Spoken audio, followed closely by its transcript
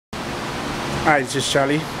Hi, it's just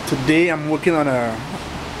Charlie. Today I'm working on a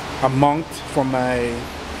mount for my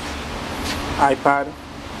iPad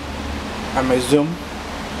and my Zoom.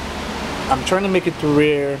 I'm trying to make it to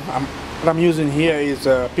where what I'm using here is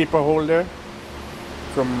a paper holder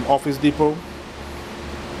from Office Depot.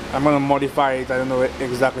 I'm gonna modify it. I don't know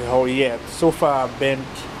exactly how yet. So far I've bent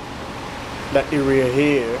that area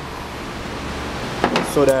here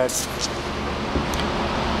so that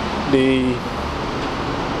the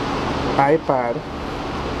iPad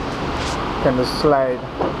can just slide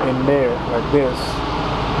in there like this.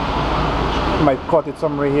 Might cut it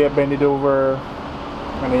somewhere here, bend it over,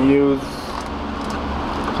 and then use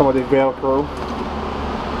some of the Velcro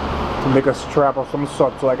to make a strap of some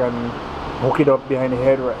sort so I can hook it up behind the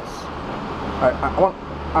headrest.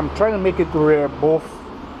 I'm trying to make it to where both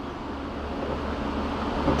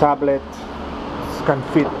the tablets can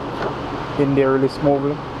fit in there really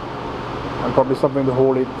smoothly, and probably something to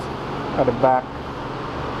hold it at the back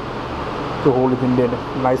to hold it in there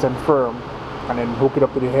nice and firm, and then hook it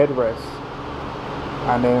up to the headrest,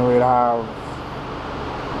 and then we'll have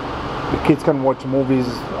the kids can watch movies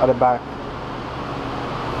at the back.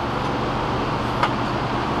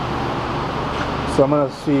 So I'm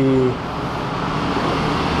gonna see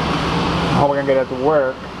how we can get it to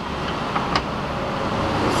work.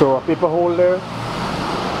 So a paper holder,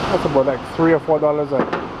 that's about like $3 or $4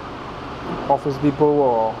 at Office Depot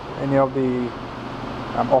or any of the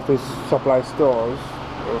office supply stores.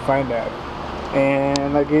 You'll find that.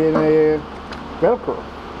 And again, a Velcro,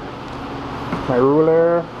 my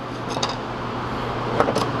ruler,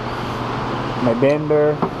 my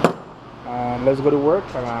bender, and let's go to work,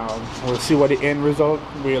 and we'll see what the end result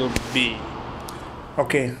will be.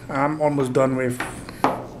 Okay, I'm almost done with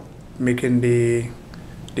making the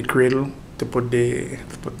cradle to put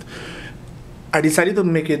I decided to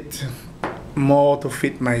make it more to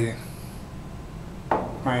fit my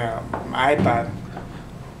iPad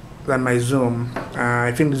than my Zoom.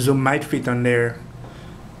 I think the Zoom might fit on there,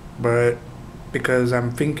 but because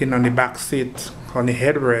I'm thinking on the back seat, on the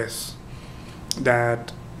headrest,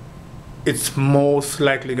 that it's most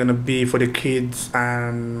likely gonna be for the kids,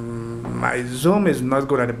 and my Zoom is not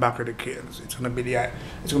good at the back of the kids. It's gonna be the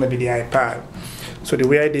iPad. So the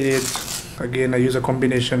way I did it, again, I use a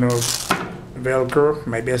combination of Velcro.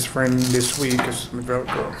 My best friend this week is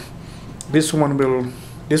Velcro. This one will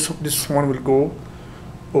go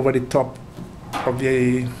over the top of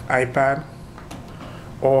the iPad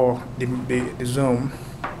or the Zoom,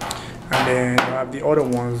 and then I have the other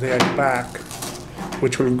ones there at the back,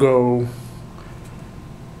 which will go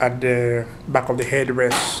at the back of the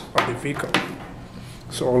headrest of the vehicle.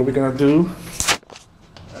 So all we're gonna do,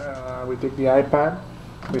 we take the iPad,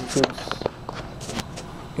 which fits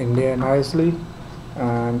in there nicely,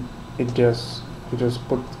 and you just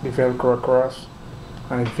put the Velcro across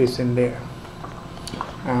and it fits in there.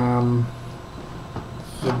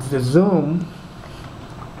 The Zoom,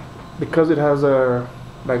 because it has a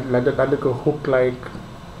like that little hook like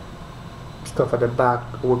stuff at the back,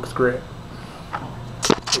 works great.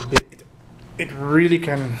 It really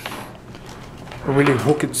can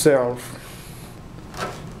hook itself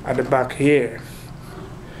at the back here,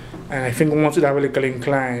 and I think once it have a little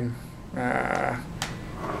incline, I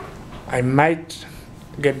might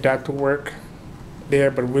get that to work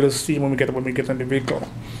there, but we'll see when we get on the vehicle.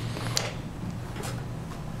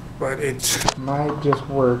 But it might just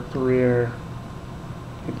work to where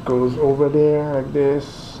it goes over there like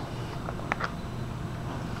this,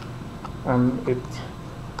 and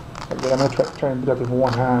I'm gonna try and do that with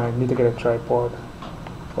one hand. I need to get a tripod,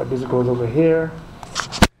 but this goes over here,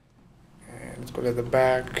 and let's go to the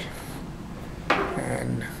back,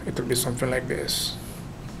 and it will be something like this,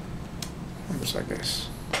 almost like this.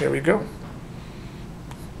 There we go.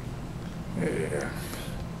 Yeah.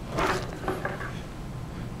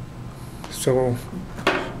 So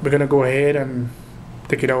we're gonna go ahead and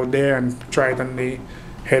take it out there and try it on the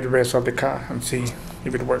headrest of the car and see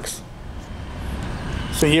if it works.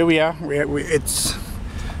 So here we are. We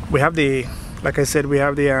have the, like I said, we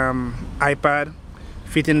have the iPad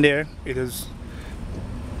fit in there.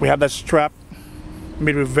 We have that strap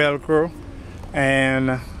made with Velcro,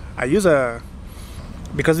 and I use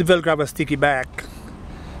because the Velcro have a sticky back,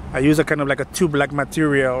 I use a kind of like a tube-like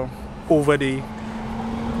material over the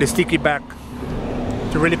sticky back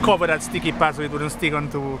to really cover that sticky part so it wouldn't stick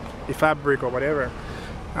onto the fabric or whatever.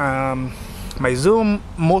 My Zoom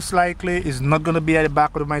most likely is not going to be at the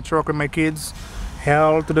back of my truck with my kids.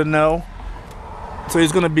 Hell to the no. So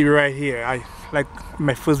it's going to be right here. Like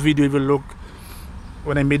my first video, if you look,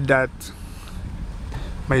 when I made that,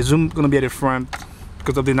 my Zoom is going to be at the front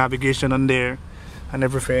because of the navigation on there and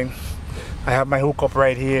everything. I have my hookup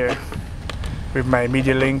right here with my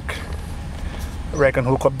media link where I can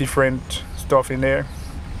hook up different stuff in there.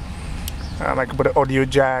 I can put an audio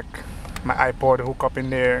jack, my iPod hook up in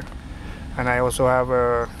there, and I also have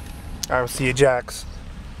RCA jacks.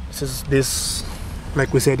 This,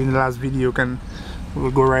 like we said in the last video, will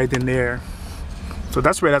go right in there. So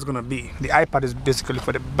that's where that's gonna be. The iPad is basically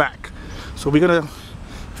for the back. So we're gonna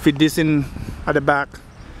fit this in at the back,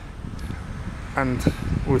 and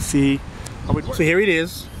we'll see how it works. So here it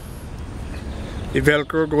is. The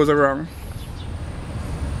Velcro goes around.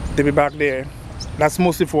 They'll be back there. That's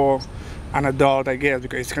mostly for an adult, I guess,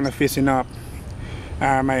 because it's kind of facing up.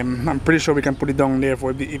 I'm pretty sure we can put it down there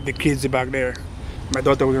for if the kids are back there. My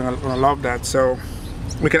daughter will gonna love that. So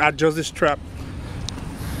we can adjust the strap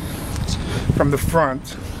from the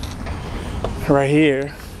front right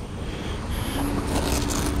here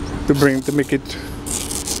to make it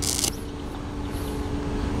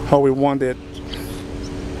how we want it.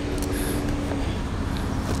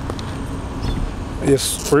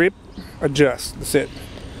 Just rip, adjust, that's it.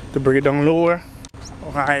 To bring it down lower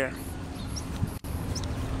or higher.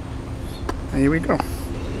 And here we go.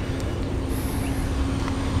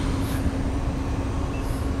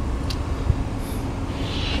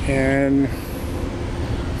 And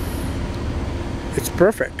it's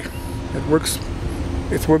perfect. It works.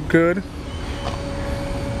 It's worked good.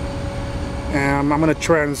 And I'm gonna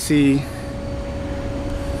try and see.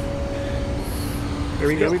 Here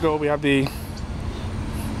we go. We have the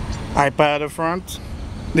iPad at the front,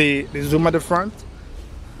 the Xoom at the front,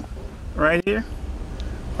 right here,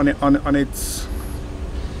 on its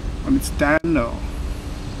stand now,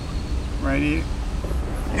 right here,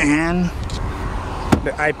 and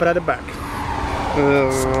the iPad at the back.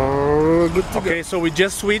 Good to go. So we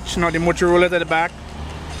just switched now the Motorola at the back.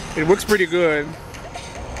 It works pretty good.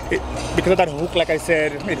 Because of that hook, like I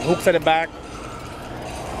said, it hooks at the back,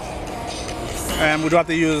 and we don't have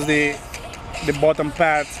to use the bottom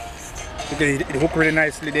pads because it hooks really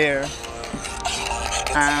nicely there.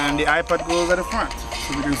 And the iPad goes at the front,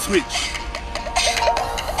 so we can switch.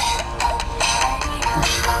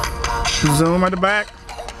 Xoom at the back,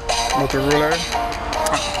 Motorola,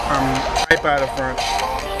 iPad at the front.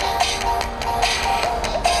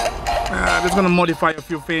 Just gonna modify a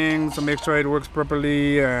few things to make sure it works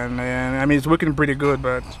properly, and I mean it's working pretty good,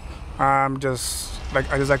 but I just like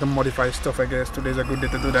to modify stuff. I guess today's a good day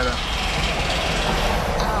to do that.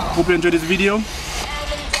 Hope you enjoyed this video.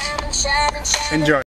 Enjoy.